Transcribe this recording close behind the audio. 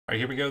All right,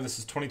 here we go. This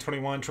is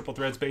 2021 Triple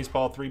Threads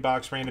Baseball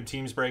 3-box random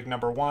teams break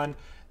number 1.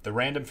 The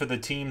random for the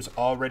teams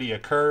already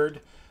occurred.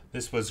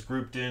 This was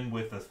grouped in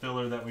with a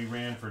filler that we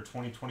ran for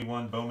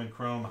 2021 Bowman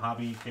Chrome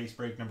Hobby case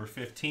break number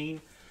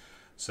 15.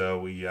 So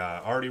we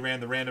already ran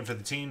the random for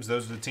the teams.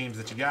 Those are the teams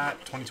that you got.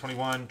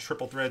 2021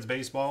 Triple Threads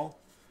Baseball.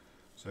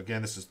 So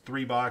again, this is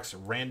 3-box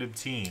random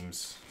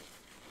teams.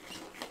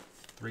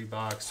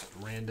 3-box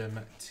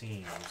random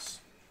teams.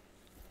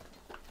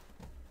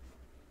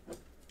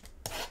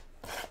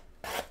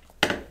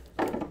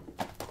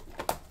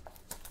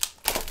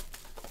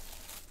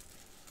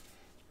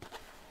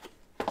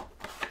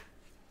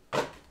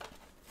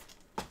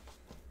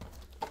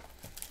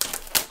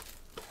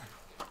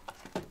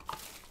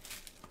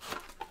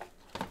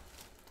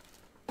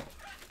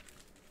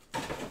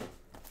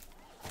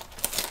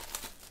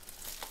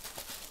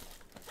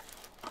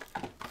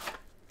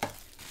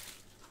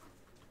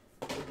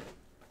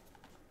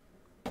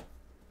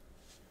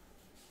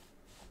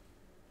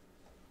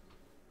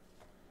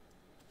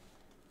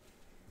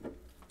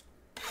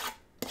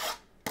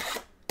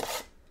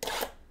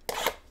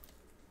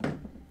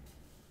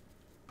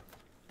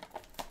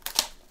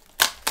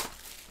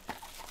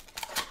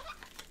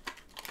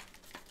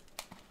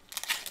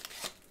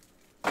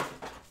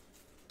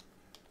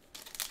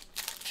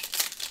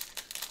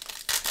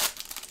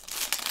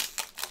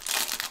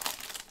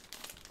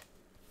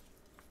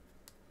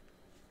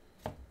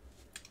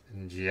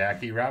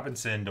 Jackie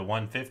Robinson to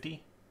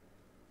 150.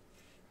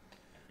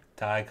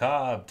 Ty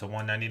Cobb to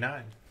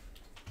 199.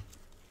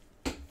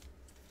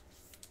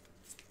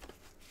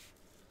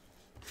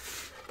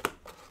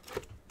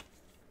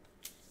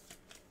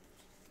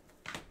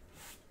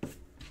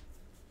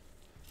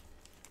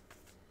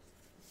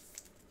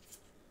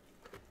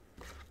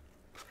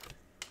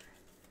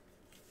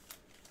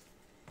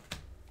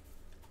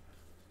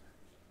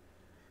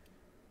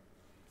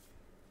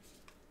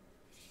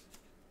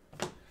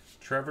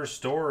 Trevor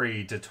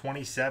Story to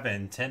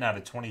 27, 10 out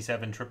of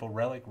 27 triple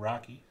relic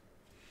Rocky.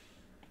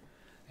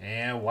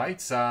 And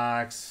White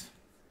Sox,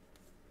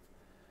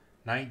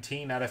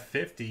 19 out of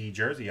 50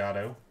 jersey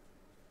auto.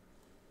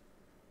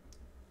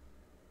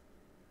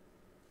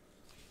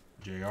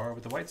 JR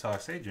with the White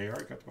Sox. Hey, JR,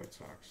 got the White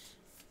Sox.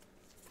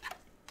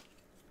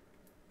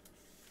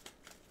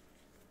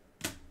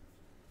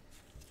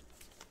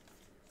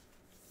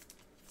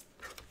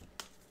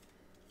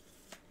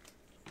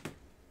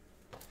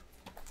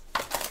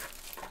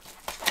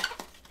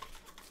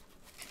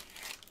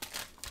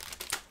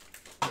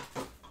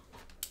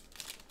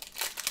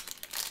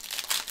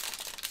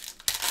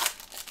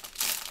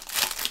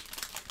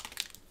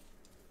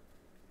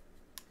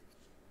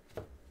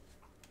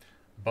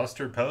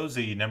 Buster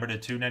Posey, number to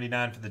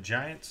 299 for the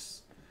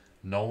Giants.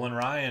 Nolan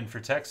Ryan for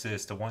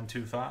Texas to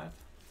 125.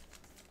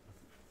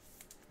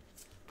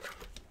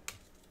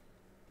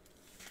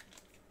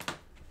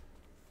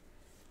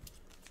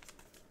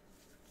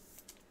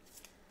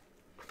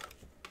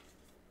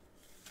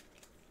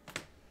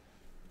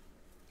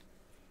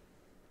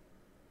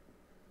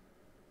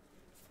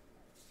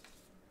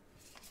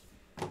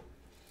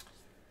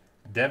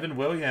 Devin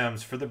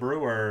Williams for the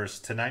Brewers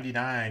to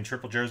 99,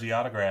 triple jersey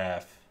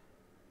autograph.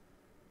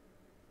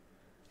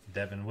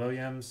 Devin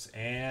Williams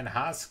and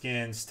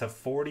Hoskins to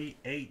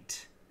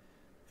 48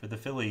 for the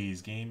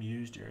Phillies, game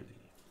used jersey.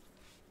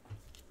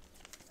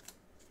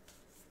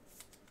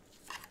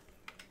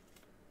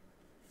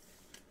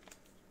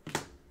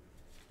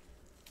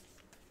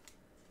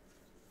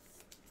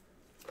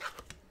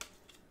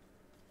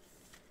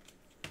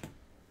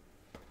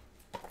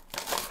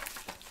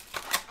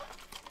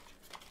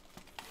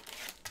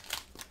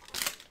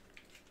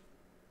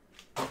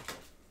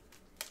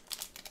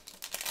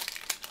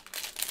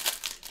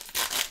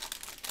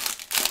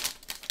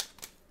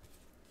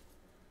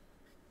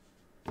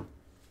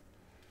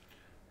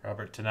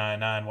 Robert to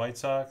 99 White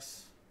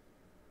Sox.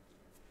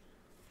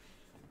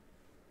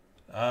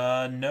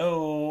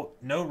 No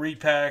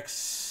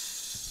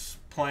repacks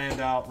planned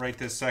out right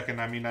this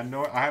second. I mean, I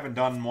know I haven't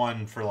done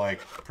one for like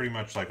pretty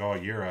much like all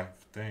year, I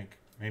think.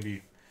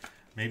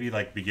 Maybe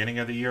like beginning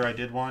of the year I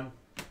did one.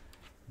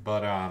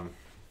 But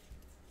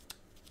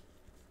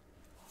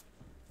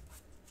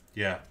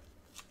yeah.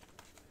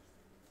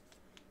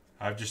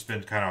 I've just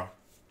been kind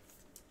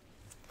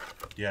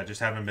of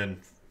just haven't been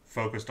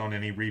focused on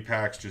any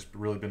repacks, just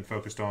really been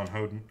focused on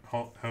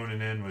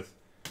honing in with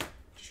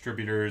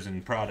distributors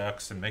and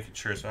products and making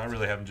sure. So I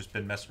really haven't just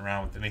been messing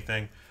around with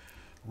anything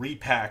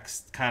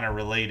repacks kind of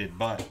related,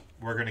 but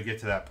we're going to get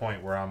to that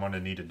point where I'm going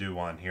to need to do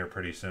one here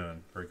pretty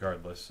soon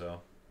regardless.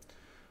 So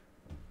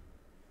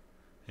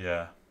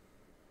yeah,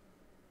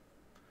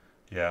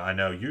 I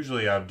know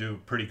usually I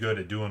do pretty good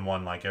at doing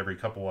one like every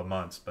couple of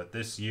months, but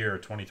this year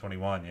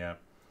 2021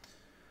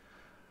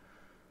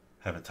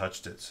 haven't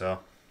touched it.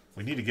 So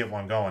we need to get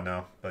one going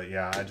though. But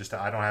yeah, I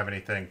don't have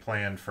anything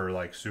planned for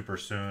like super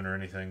soon or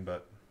anything,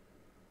 but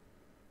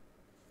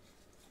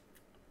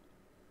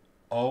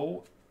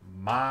oh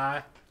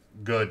my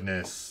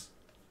goodness.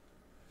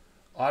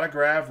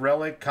 Autograph,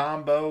 relic,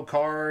 combo,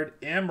 card,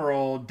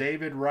 emerald,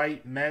 David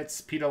Wright,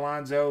 Mets, Pete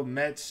Alonso,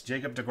 Mets,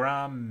 Jacob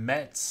deGrom,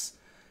 Mets,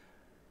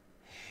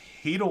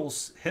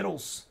 Hiddles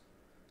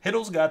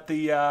got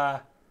the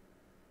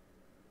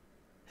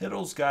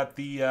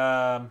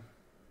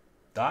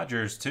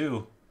Dodgers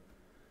too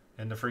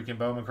in the freaking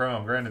Bowman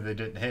Chrome. Granted, they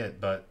didn't hit,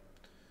 but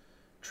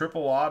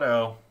triple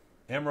auto,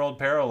 emerald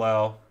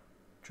parallel,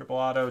 triple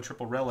auto,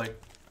 triple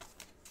relic,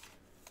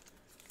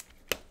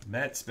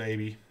 Mets,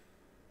 baby.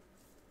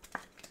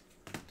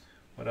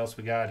 What else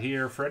we got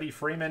here? Freddie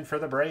Freeman for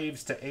the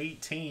Braves to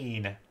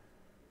 18.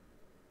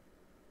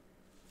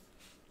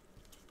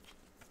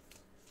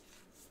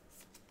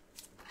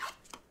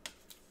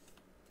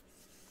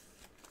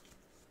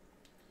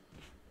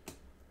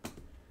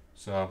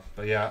 So,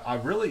 but yeah, I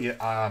really,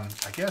 I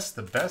guess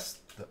the best,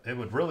 it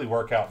would really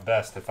work out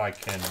best if I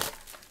can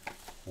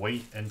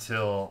wait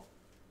until,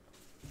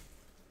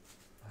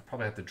 I'll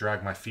probably have to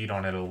drag my feet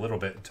on it a little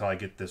bit until I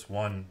get this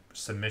one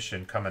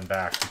submission coming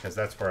back, because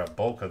that's where a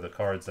bulk of the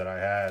cards that I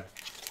had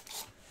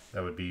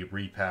that would be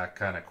repack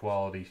kind of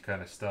quality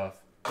kind of stuff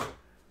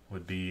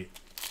would be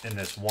in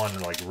this one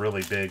like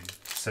really big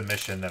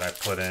submission that I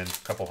put in,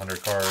 a couple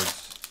hundred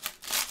cards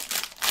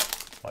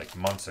like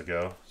months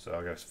ago. So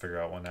I got to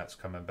figure out when that's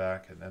coming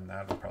back, and then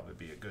that'll probably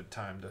be a good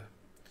time to.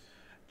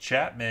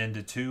 Chapman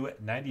to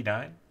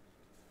 299.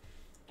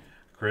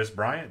 Chris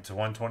Bryant to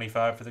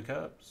 125 for the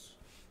Cubs.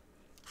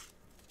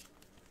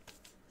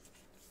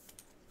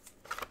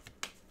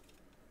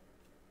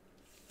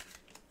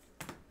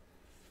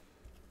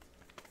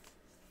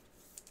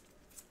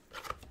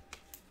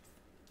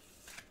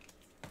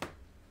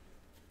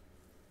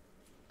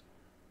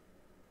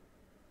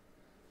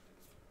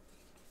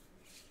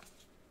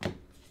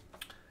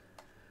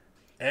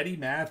 Eddie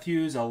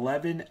Matthews,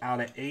 11 out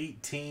of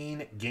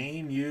 18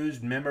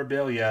 game-used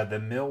memorabilia, the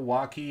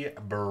Milwaukee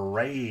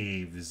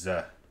Braves.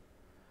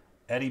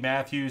 Eddie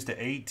Matthews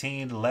to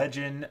 18,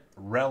 Legend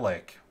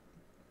Relic.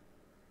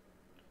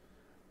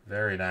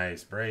 Very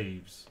nice,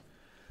 Braves.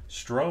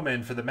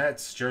 Stroman for the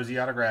Mets, jersey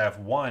autograph,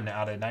 1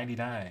 out of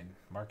 99,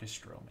 Marcus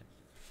Stroman.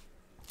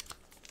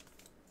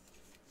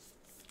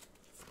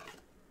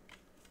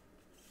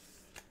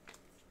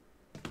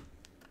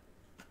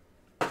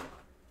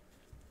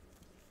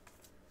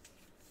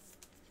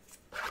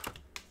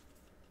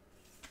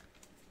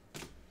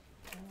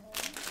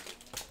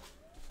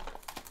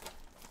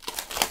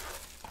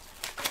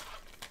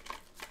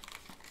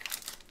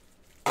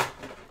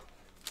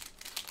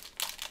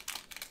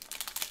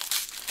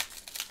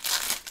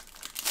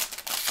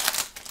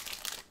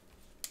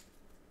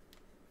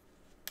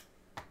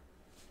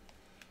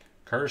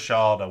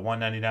 Kershaw to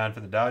 199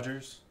 for the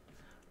Dodgers.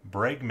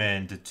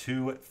 Bregman to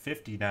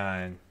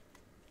 259.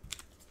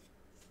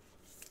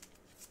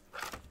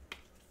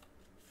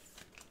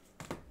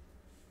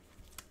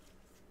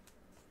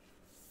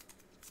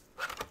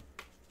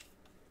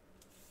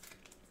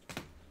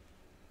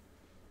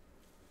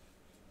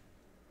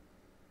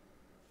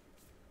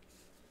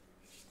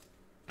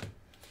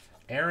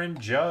 Aaron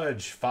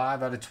Judge,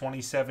 5 out of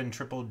 27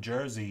 triple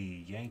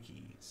jersey,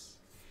 Yankees.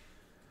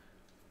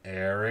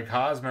 Eric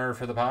Hosmer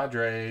for the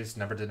Padres,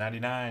 number to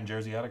 99,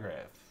 jersey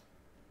autograph.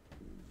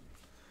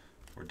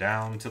 We're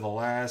down to the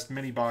last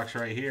mini box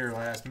right here,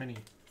 last mini.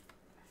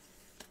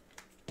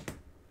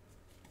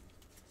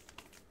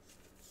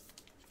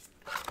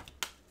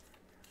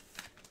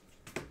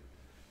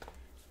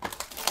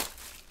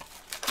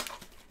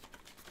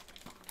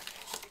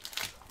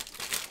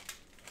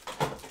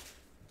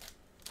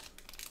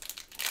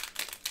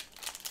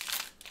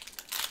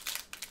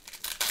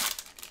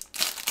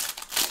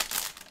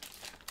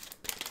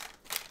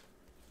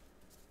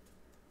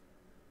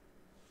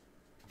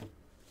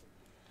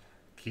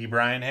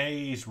 Brian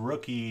Hayes,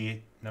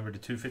 rookie, number to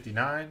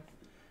 259.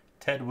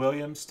 Ted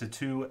Williams to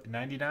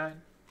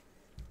 299.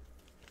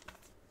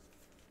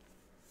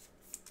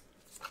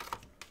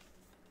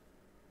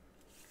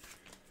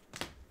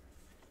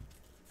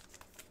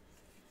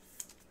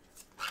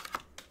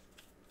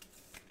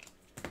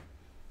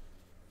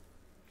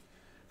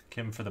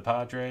 Kim for the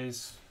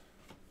Padres.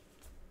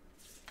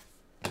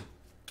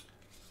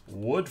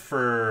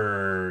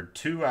 Woodford,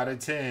 2 out of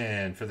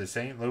 10 for the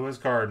St. Louis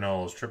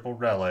Cardinals. Triple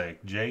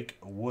relic, Jake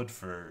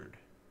Woodford.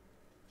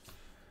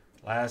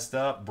 Last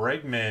up,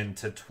 Bregman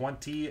to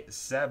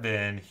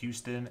 27,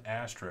 Houston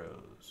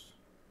Astros.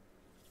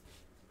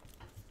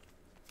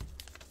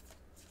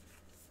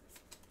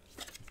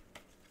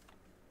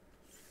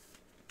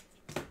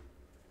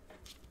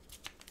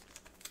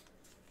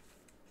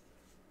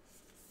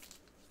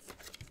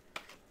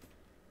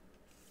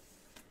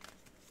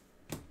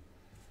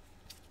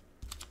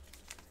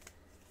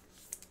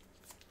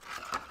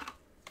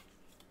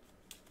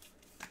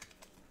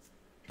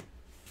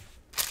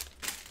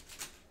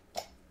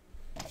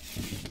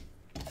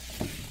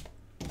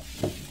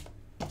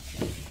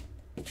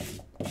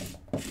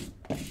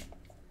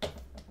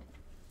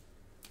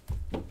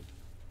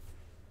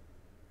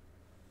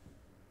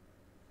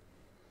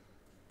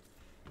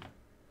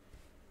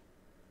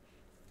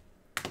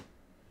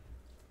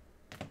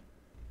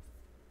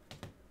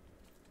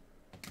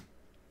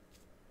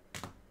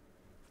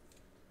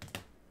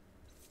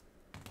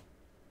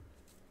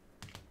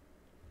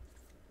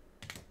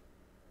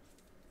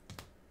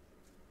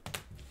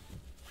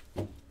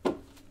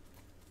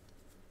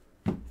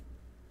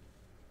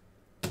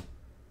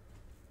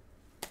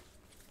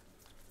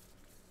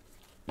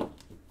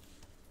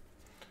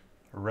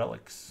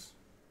 relics.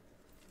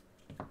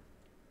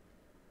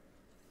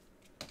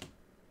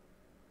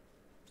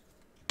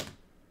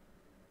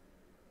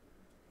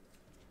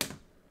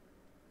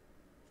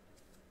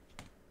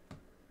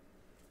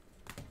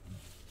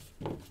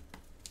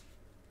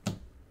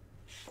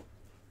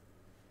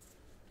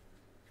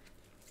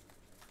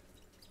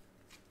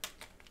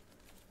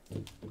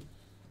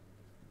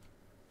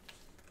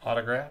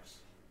 Autographs.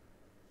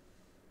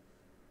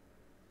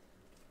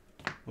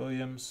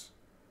 Williams,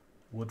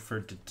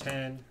 Woodford to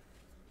 10.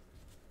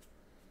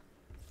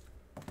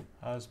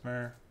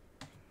 Hosmer,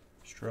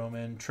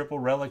 Stroman, triple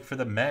relic for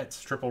the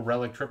Mets, triple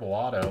relic, triple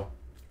auto.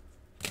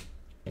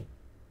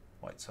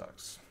 White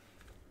Sox.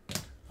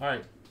 All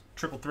right,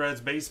 Triple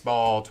Threads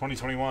Baseball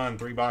 2021,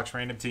 3-box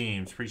random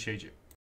teams. Appreciate you.